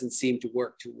it doesn't seem to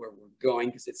work to where we're going,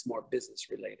 because it's more business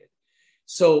related.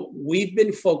 So we've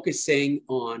been focusing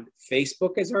on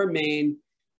Facebook as our main.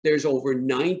 There's over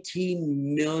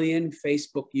 19 million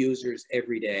Facebook users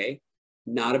every day.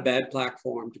 Not a bad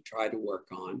platform to try to work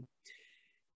on.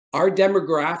 Our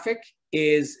demographic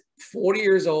is 40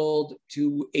 years old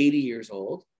to 80 years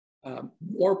old,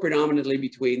 more predominantly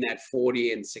between that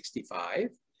 40 and 65.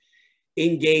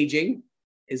 Engaging,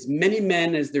 as many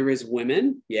men as there is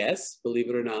women, yes, believe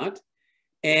it or not.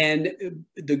 And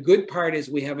the good part is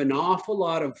we have an awful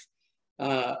lot of,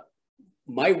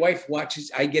 my wife watches,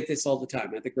 I get this all the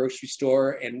time at the grocery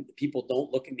store, and people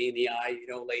don't look at me in the eye. You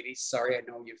know, ladies, sorry, I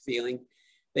know you're feeling.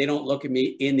 They don't look at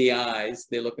me in the eyes.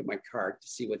 They look at my cart to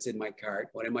see what's in my cart.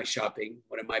 What am I shopping?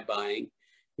 What am I buying?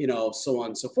 You know, so on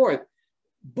and so forth.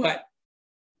 But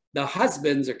the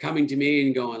husbands are coming to me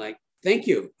and going like, thank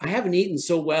you. I haven't eaten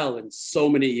so well in so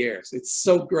many years. It's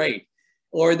so great.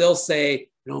 Or they'll say,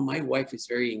 you know, my wife is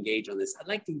very engaged on this. I'd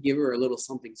like to give her a little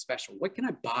something special. What can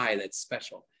I buy that's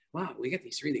special? Wow, we got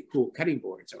these really cool cutting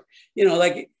boards. Or, you know,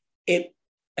 like it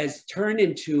has turned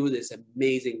into this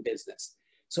amazing business.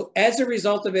 So as a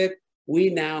result of it, we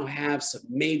now have some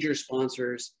major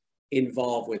sponsors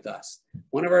involved with us.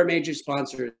 One of our major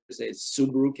sponsors is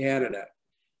Subaru Canada.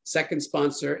 Second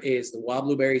sponsor is the Wild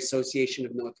Blueberry Association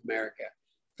of North America.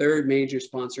 Third major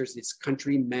sponsor is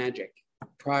Country Magic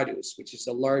Produce, which is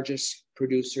the largest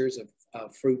producers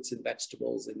of fruits and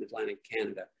vegetables in Atlantic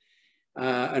Canada.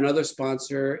 Another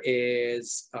sponsor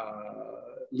is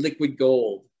Liquid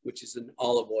Gold, which is an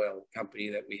olive oil company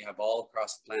that we have all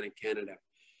across Atlantic Canada.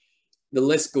 The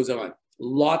list goes on.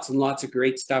 Lots and lots of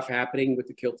great stuff happening with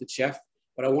the Kilted Chef,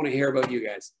 but I want to hear about you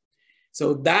guys.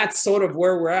 So that's sort of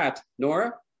where we're at.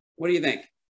 Nora, what do you think?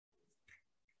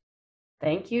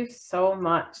 Thank you so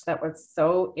much. That was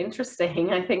so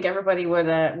interesting. I think everybody would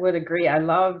agree. I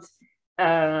love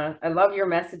your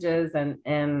messages,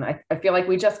 and I feel like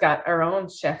we just got our own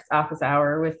chef's office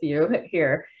hour with you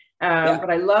here. Yeah. But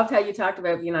I loved how you talked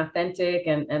about being authentic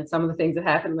and some of the things that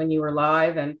happened when you were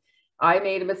live. And I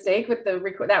made a mistake with the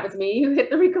record. That was me who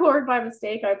hit the record by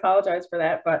mistake. I apologize for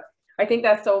that. But I think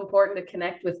that's so important to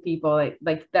connect with people.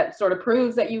 Like that sort of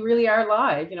proves that you really are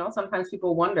live. You know, sometimes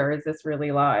people wonder, is this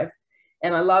really live?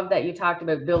 And I love that you talked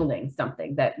about building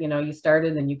something that, you know, you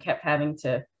started and you kept having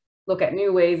to look at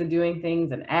new ways of doing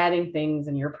things and adding things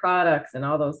and your products and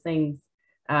all those things.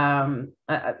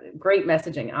 Great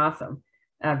messaging. Awesome.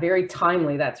 Very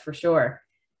timely, that's for sure.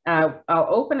 I'll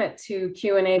open it to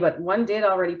Q&A, but one did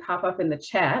already pop up in the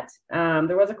chat.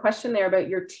 There was a question there about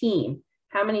your team.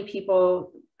 How many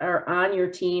people are on your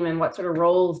team and what sort of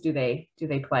roles do they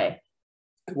play?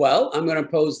 Well, I'm going to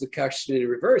pose the question in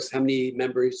reverse. How many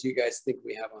members do you guys think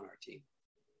we have on our team?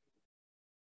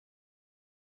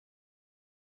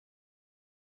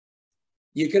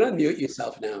 You can unmute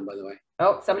yourself now, by the way.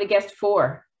 Oh, somebody guessed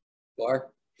 4.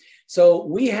 4. So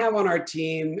we have on our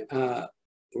team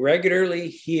regularly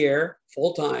here,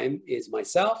 full-time, is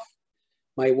myself,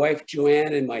 my wife,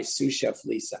 Joanne, and my sous chef,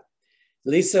 Lisa.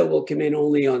 Lisa will come in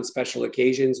only on special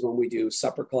occasions when we do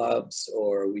supper clubs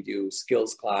or we do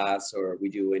skills class or we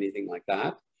do anything like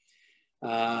that.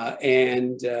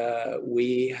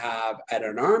 We have, at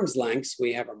an arm's length,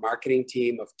 we have a marketing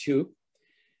team of 2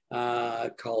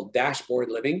 called Dashboard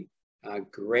Living.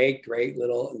 Great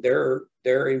little, they're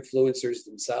influencers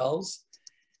themselves.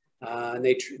 And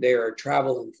they are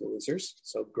travel influencers,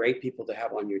 so great people to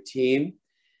have on your team.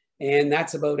 And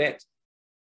that's about it.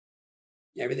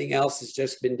 Everything else has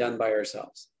just been done by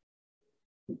ourselves.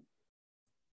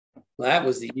 Well, that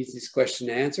was the easiest question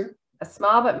to answer. A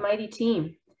small but mighty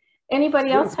team.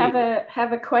 Anybody else have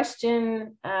a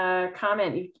question,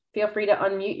 comment? You feel free to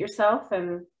unmute yourself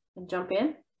and jump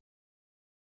in?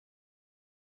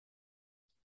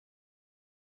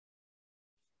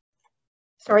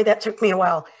 Sorry, that took me a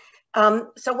while.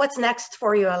 So what's next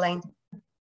for you, Elaine?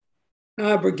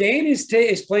 Brigade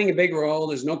is playing a big role.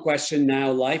 There's no question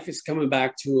now. Life is coming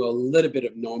back to a little bit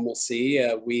of normalcy.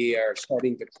 We are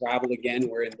starting to travel again.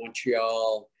 We're in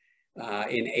Montreal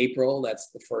in April.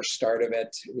 That's the first start of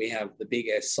it. We have the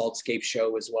biggest Saltscape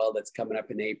show as well that's coming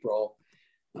up in April.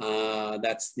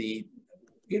 That's the,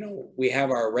 we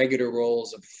have our regular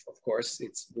roles of course,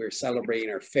 we're celebrating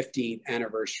our 15th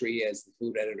anniversary as the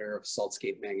food editor of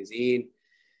Saltscape magazine.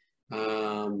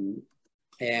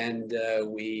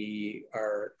 We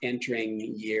are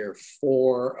entering year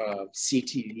 4 of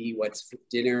CTV, What's for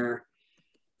Dinner.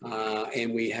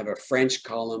 And we have a French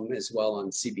column as well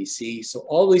on CBC. So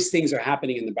all these things are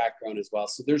happening in the background as well.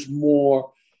 So there's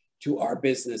more to our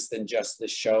business than just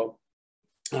this show.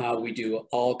 We do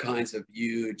all kinds of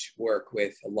huge work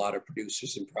with a lot of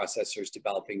producers and processors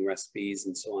developing recipes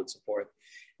and so on and so forth.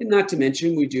 And not to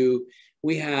mention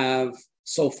we have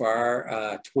so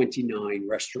far 29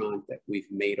 restaurants that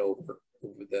we've made over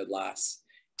the last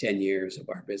 10 years of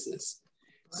our business.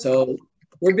 So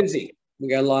we're busy. We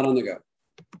got a lot on the go.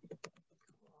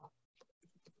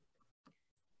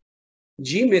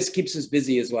 GMIST keeps us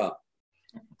busy as well.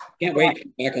 Can't wait to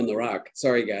be back on the rock.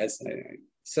 Sorry, guys.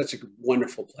 Such a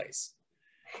wonderful place.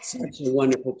 Such a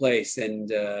wonderful place.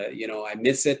 And, I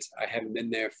miss it. I haven't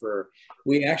been there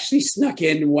we actually snuck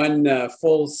in one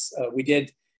we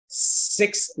did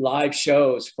 6 live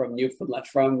shows from Newfoundland,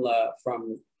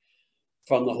 from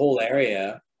the whole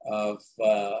area of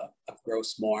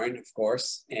Gros Morne, of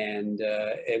course. And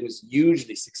it was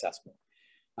hugely successful.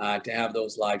 To have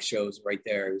those live shows right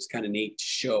there. It was kind of neat to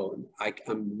show. And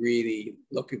I'm really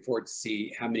looking forward to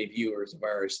see how many viewers of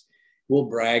ours will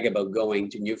brag about going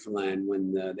to Newfoundland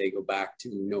when they go back to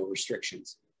no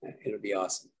restrictions. It'll be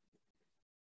awesome.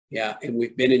 Yeah, and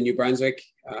we've been in New Brunswick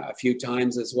a few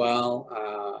times as well,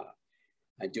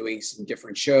 doing some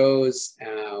different shows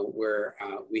where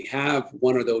we have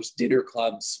one of those dinner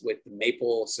clubs with the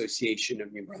Maple Association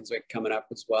of New Brunswick coming up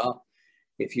as well.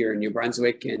 If you're in New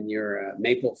Brunswick and you're a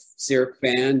maple syrup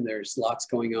fan, there's lots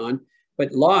going on,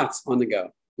 but lots on the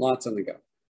go, lots on the go.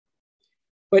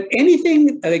 But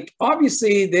anything, like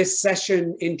obviously this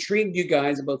session intrigued you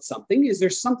guys about something. Is there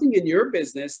something in your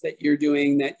business that you're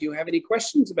doing that you have any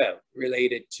questions about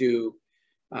related to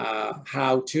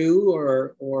how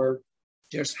to or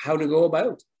just how to go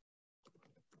about?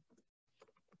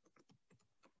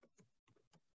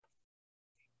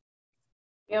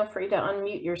 Feel free to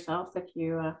unmute yourself if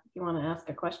you want to ask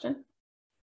a question.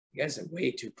 You guys are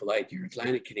way too polite. You're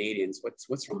Atlantic Canadians.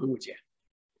 What's wrong with you?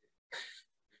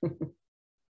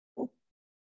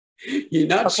 You're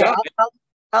not okay, shy.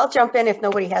 I'll jump in if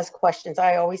nobody has questions.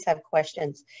 I always have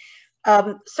questions.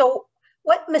 So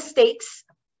what mistakes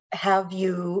have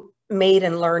you made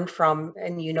and learned from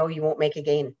and you won't make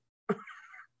again?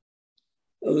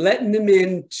 Letting them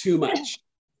in too much.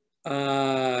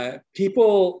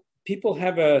 People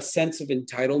have a sense of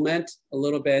entitlement a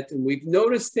little bit, and we've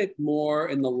noticed it more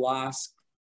in the last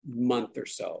month or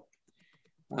so.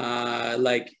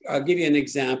 Like, I'll give you an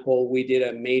example. We did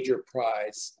a major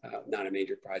prize, not a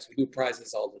major prize, we do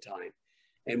prizes all the time.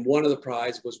 And one of the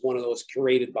prize was one of those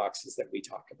curated boxes that we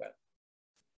talk about.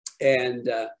 And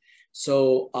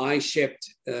so I shipped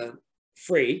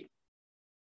free,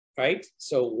 right?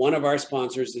 So one of our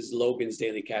sponsors is Logan's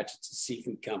Daily Catch. It's a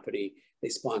seafood company. They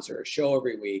sponsor a show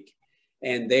every week,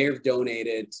 and they've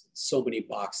donated so many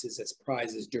boxes as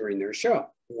prizes during their show,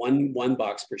 one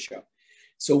box per show.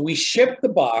 So we shipped the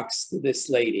box to this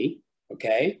lady,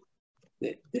 okay?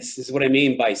 This is what I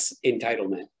mean by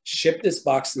entitlement. Shipped this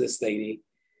box to this lady.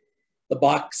 The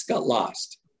box got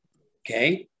lost,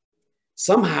 okay?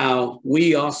 Somehow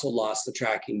we also lost the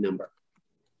tracking number.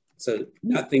 So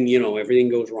nothing, everything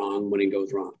goes wrong when it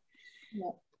goes wrong.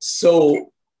 Yeah.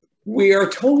 So we are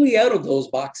totally out of those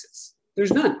boxes.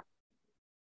 There's none.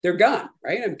 They're gone,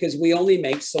 right? Because we only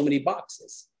make so many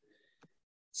boxes.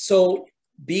 So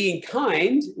being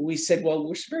kind, we said, well,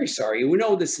 we're very sorry. We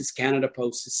know this is Canada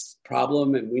Post's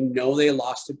problem and we know they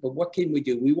lost it, but what can we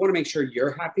do? We want to make sure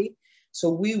you're happy. So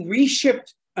we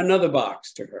reshipped another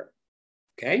box to her,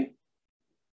 okay?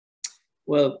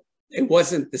 Well, it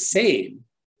wasn't the same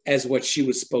as what she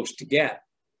was supposed to get.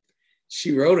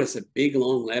 She wrote us a big,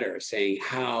 long letter saying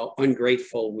how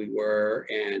ungrateful we were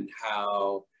and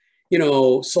how,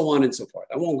 so on and so forth.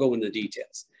 I won't go into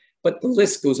details, but the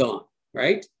list goes on,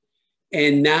 right?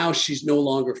 And now she's no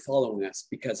longer following us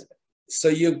because of it. So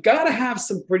you've got to have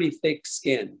some pretty thick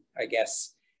skin, I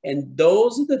guess. And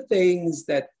those are the things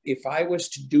that if I was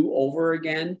to do over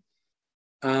again,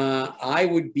 I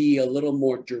would be a little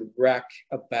more direct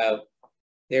about,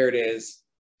 there it is,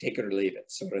 take it or leave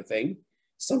it sort of thing.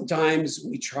 Sometimes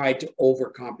we try to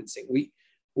overcompensate.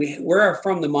 We're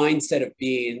from the mindset of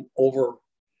being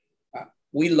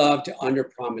we love to under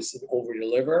promise and over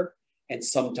deliver. And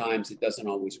sometimes it doesn't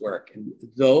always work. And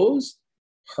those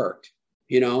hurt,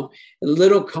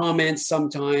 little comments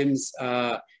sometimes,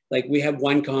 like we have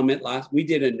one comment we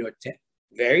did a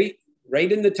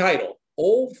right in the title,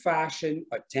 old fashioned,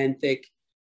 authentic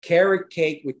carrot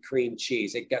cake with cream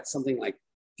cheese. It got something like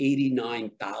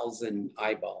 89,000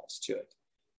 eyeballs to it.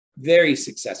 Very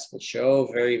successful show,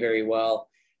 very, very well.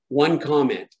 One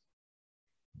comment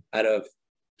out of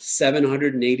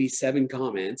 787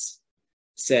 comments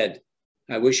said,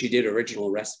 I wish you did original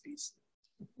recipes.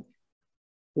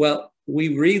 Well,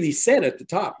 we really said at the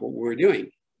top what we're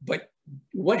doing, but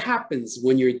what happens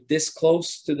when you're this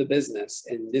close to the business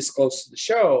and this close to the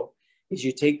show is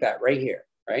you take that right here,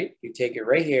 right? You take it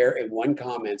right here, and one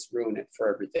comment's ruin it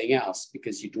for everything else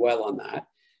because you dwell on that.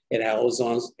 It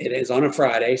is on a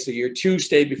Friday, so you're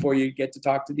Tuesday before you get to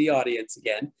talk to the audience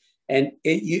again, and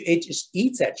it just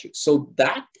eats at you. So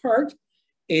that part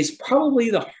is probably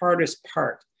the hardest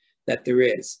part that there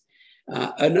is.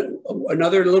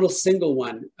 Another little single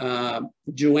one.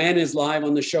 Joanne is live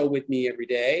on the show with me every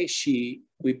day.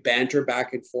 We banter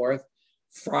back and forth.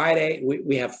 Friday,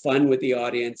 we have fun with the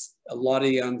audience. A lot of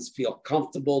the youngs feel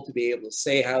comfortable to be able to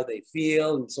say how they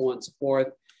feel and so on and so forth.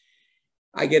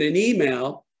 I get an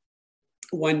email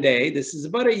one day, this is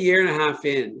about a year and a half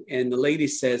in, and the lady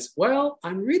says, well,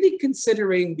 I'm really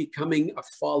considering becoming a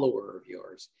follower of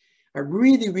yours. I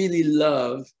really, really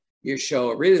love your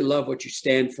show. I really love what you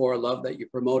stand for. I love that you're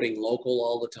promoting local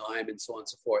all the time and so on and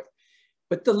so forth.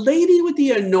 But the lady with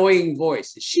the annoying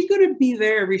voice, is she going to be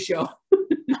there every show?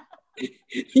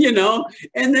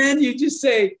 And then you just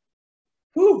say,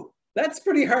 whew, that's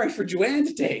pretty hard for Joanne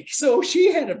to take. So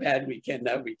she had a bad weekend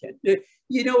that weekend.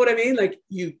 You know what I mean? Like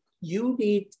you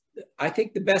need, I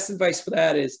think the best advice for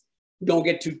that is don't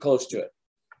get too close to it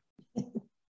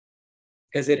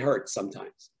because it hurts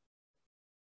sometimes.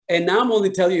 And now I'm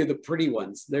only telling you the pretty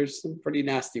ones. There's some pretty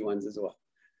nasty ones as well.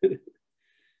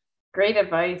 Great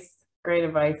advice. Great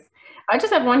advice. I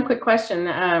just have one quick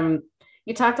question.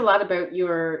 You talked a lot about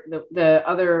the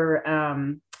other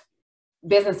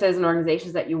businesses and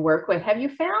organizations that you work with. Have you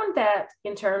found that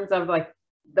in terms of like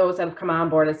those that have come on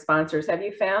board as sponsors, have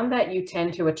you found that you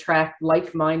tend to attract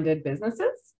like-minded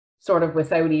businesses sort of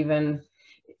without even,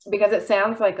 because it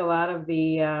sounds like a lot of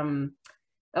the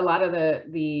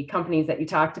companies that you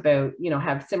talked about,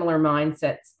 have similar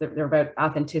mindsets. They're about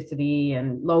authenticity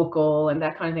and local and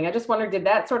that kind of thing. I just wondered, did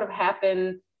that sort of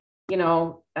happen,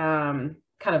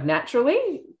 kind of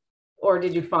naturally, or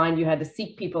did you find you had to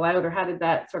seek people out, or how did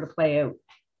that sort of play out?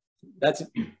 That's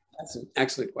an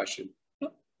excellent question.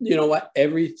 You know what?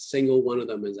 Every single one of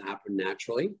them has happened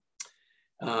naturally.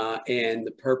 And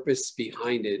the purpose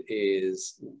behind it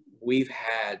is we've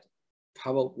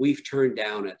turned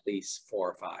down at least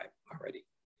 4 or 5 already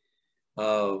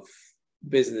of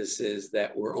businesses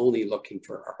that were only looking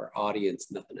for our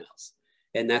audience, nothing else.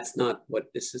 And that's not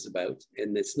what this is about.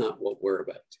 And it's not what we're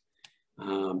about.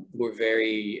 We're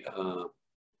very,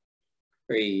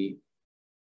 very,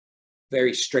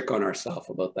 very strict on ourselves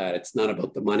about that. It's not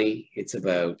about the money. It's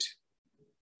about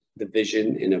the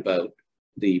vision and about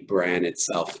the brand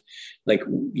itself. Like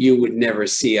you would never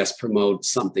see us promote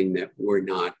something that we're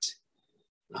not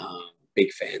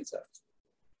big fans of.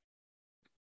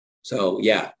 So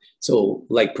yeah, so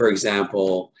like for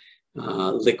example,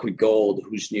 Liquid Gold,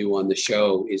 who's new on the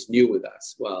show, is new with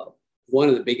us. Well, one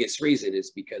of the biggest reasons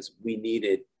is because we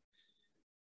needed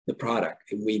the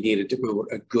product and we needed to promote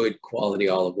a good quality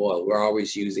olive oil. We're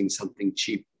always using something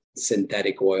cheap,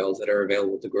 synthetic oils that are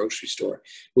available at the grocery store,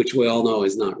 which we all know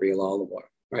is not real olive oil,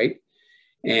 right?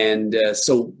 And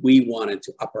so we wanted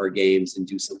to up our games and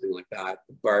do something like that.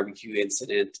 The barbecue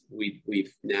incident,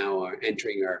 we've now are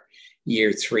entering our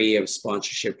year 3 of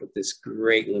sponsorship with this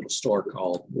great little store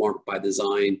called Warmth by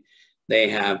Design. They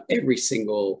have every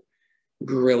single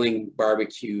grilling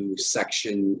barbecue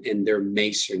section, and they're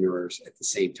masoners at the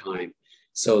same time.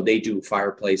 So they do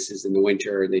fireplaces in the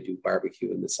winter, they do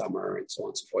barbecue in the summer, and so on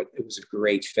and so forth. It was a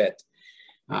great fit.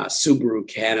 Subaru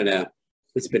Canada,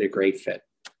 it's been a great fit.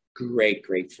 Great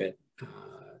fit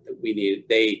that we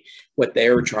needed. What they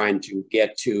were trying to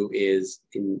get to is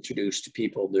introduce to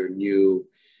people their new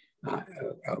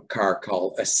car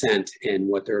called Ascent, and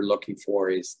what they're looking for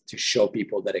is to show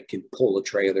people that it can pull a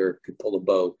trailer, can pull a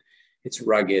boat. It's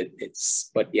rugged,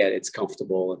 but yet it's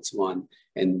comfortable and so on.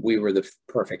 And we were the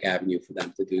perfect avenue for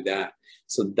them to do that.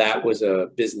 So that was a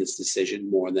business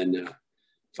decision more than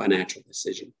financial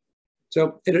decision.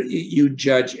 So you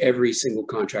judge every single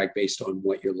contract based on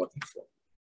what you're looking for.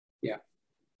 Yeah.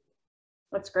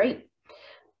 That's great.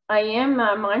 I am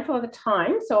mindful of the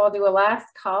time, so I'll do a last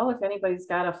call. If anybody's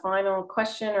got a final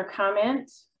question or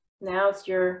comment, now's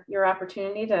your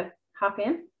opportunity to hop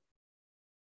in.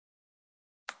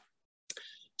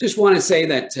 Just want to say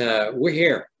that we're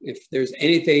here. If there's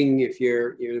anything, if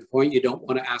you're at a point you don't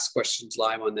want to ask questions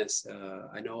live on this,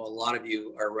 I know a lot of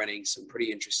you are running some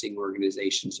pretty interesting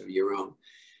organizations of your own.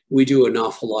 We do an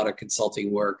awful lot of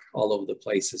consulting work all over the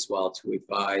place as well to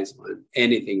advise on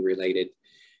anything related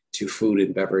to food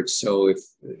and beverage. So if,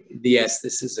 yes,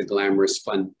 this is a glamorous,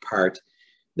 fun part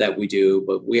that we do,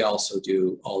 but we also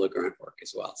do all the grunt work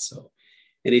as well. So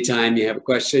anytime you have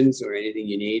questions or anything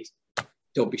you need,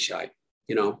 don't be shy.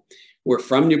 You know, we're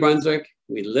from New Brunswick.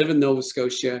 We live in Nova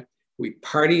Scotia. We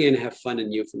party and have fun in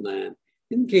Newfoundland.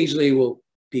 And occasionally we'll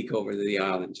peek over to the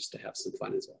island just to have some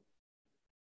fun as well.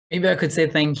 Maybe I could say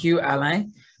thank you,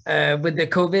 Alain. With the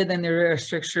COVID and the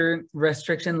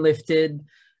restriction lifted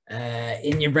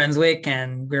in New Brunswick,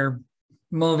 and we're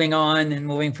moving on and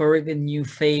moving forward with a new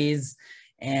phase,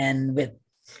 and with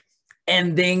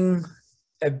ending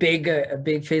a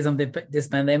big phase of this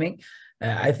pandemic.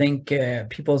 I think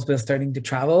people will starting to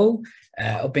travel,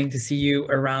 hoping to see you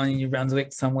around in New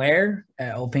Brunswick somewhere,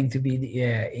 hoping to be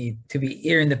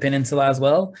here in the peninsula as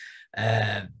well.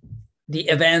 The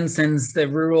events and the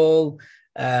rural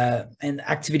and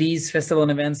activities, festival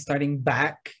and events starting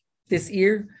back this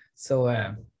year.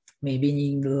 So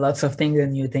maybe lots of things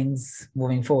and new things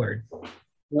moving forward.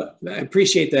 Well, I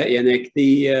appreciate that, Yannick.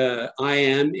 I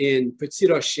am in Petit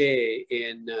Rocher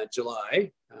in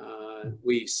July.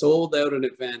 We sold out an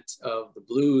event of the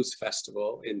Blues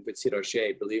Festival in Petit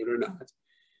Rocher, believe it or not.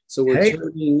 So we're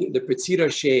turning the Petit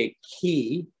Rocher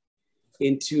Quay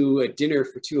into a dinner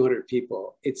for 200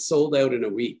 people. It sold out in a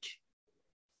week.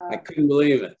 I couldn't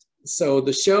believe it. So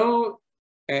the show,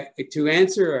 to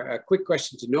answer a quick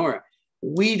question to Nora,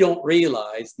 we don't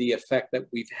realize the effect that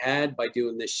we've had by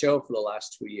doing this show for the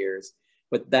last 2 years,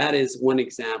 but that is one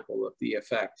example of the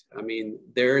effect. I mean,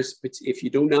 if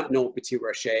you do not know Petit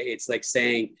Rocher, it's like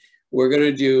saying, we're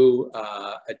gonna do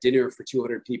a dinner for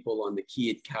 200 people on the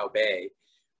quay at Cow Bay,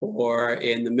 or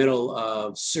in the middle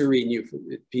of Surrey,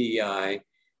 PEI,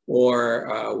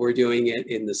 or we're doing it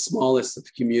in the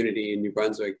smallest community in New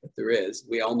Brunswick that there is.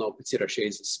 We all know Petit Rocher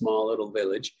is a small little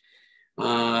village.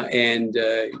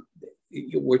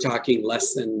 We're talking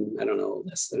less than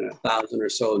 1,000 or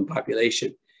so in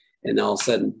population. And all of a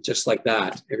sudden, just like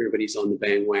that, everybody's on the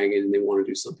bandwagon and they want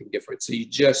to do something different. So you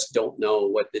just don't know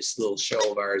what this little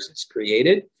show of ours has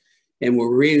created. And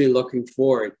we're really looking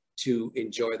forward to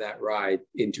enjoy that ride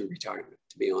into retirement,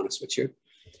 to be honest with you.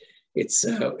 It's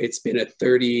been a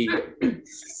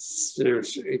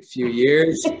few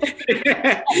years and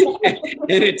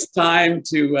it's time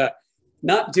to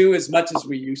not do as much as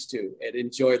we used to and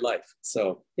enjoy life.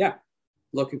 So yeah,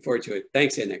 looking forward to it.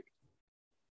 Thanks, Nick.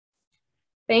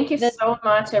 Thank you so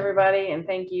much, everybody. And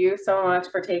thank you so much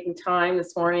for taking time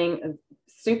this morning.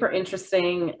 Super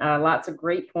interesting, lots of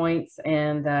great points.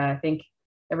 And I think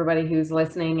everybody who's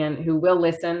listening and who will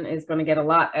listen is going to get a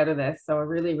lot out of this. So I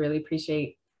really, really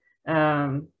appreciate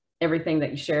everything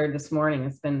that you shared this morning.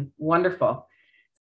 It's been wonderful.